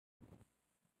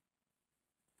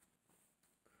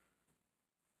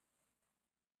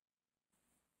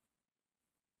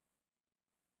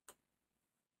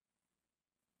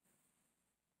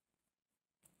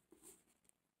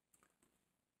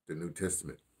the New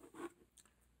Testament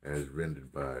as rendered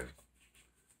by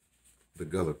the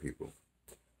Gullah people.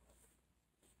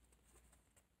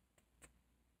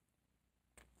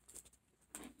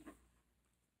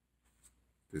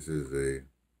 This is a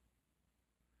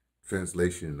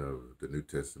translation of the New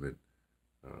Testament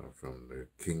from the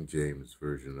King James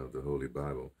Version of the Holy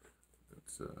Bible.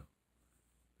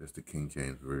 That's the King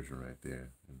James Version right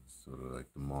there. And it's sort of like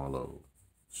the Marlowe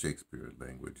Shakespeare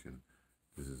language, and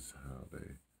this is how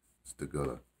it's the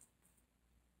Gullah.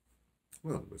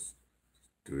 Well, let's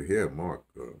do it here, Mark.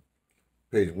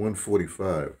 Page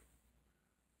 145,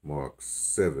 Mark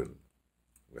 7.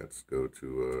 Let's go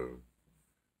to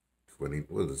 20,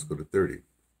 well, let's go to 30.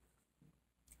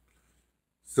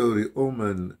 So the old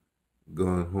man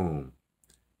gone home,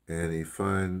 and he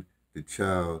find the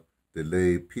child that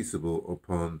lay peaceable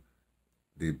upon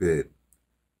the bed.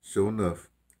 Sure enough,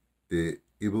 the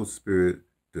evil spirit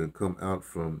done come out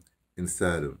from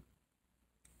inside him.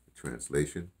 The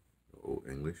translation, Old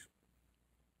English.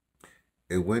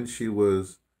 And when she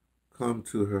was come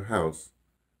to her house,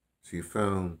 she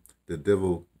found the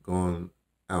devil gone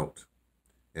out,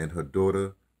 and her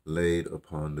daughter laid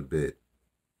upon the bed.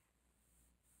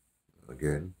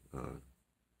 Again,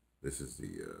 this is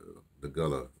the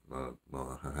Gullah.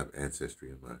 I have ancestry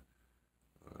in my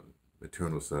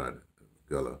maternal side,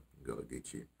 Gullah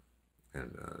Geechee,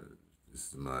 and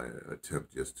this is my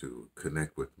attempt just to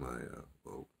connect with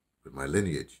my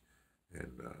lineage,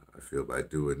 and I feel by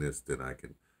doing this, then I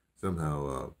can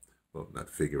somehow, well, not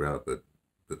figure out, but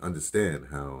understand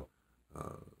how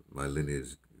my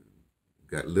lineage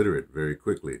got literate very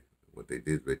quickly. What they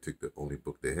did, they took the only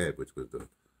book they had, which was the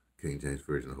King James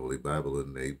Version of the Holy Bible,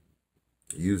 and they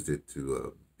used it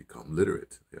to become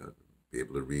literate, be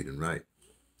able to read and write.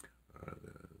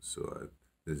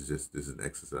 This is an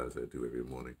exercise I do every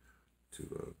morning,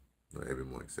 not every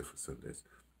morning except for Sundays,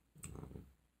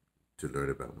 to learn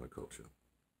about my culture.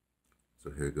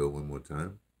 So here we go one more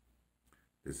time.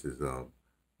 This is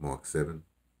Mark 7,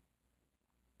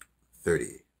 30.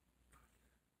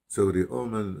 So the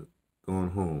old man gone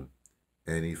home,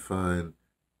 and he find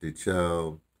the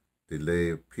child that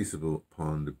lay peaceable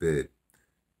upon the bed.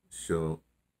 Sure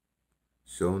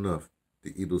enough,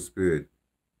 the evil spirit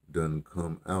done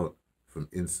come out from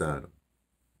inside him.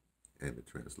 And the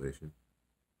translation.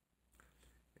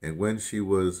 And when she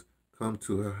was come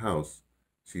to her house,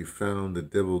 she found the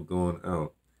devil gone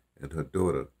out, and her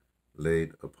daughter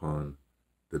laid upon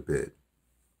the bed.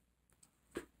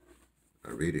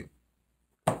 A reading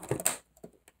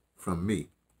from me,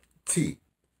 T,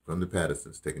 from the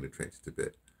Pattersons, taking the train to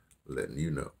Tibet, letting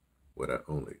you know what I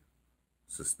only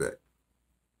suspect.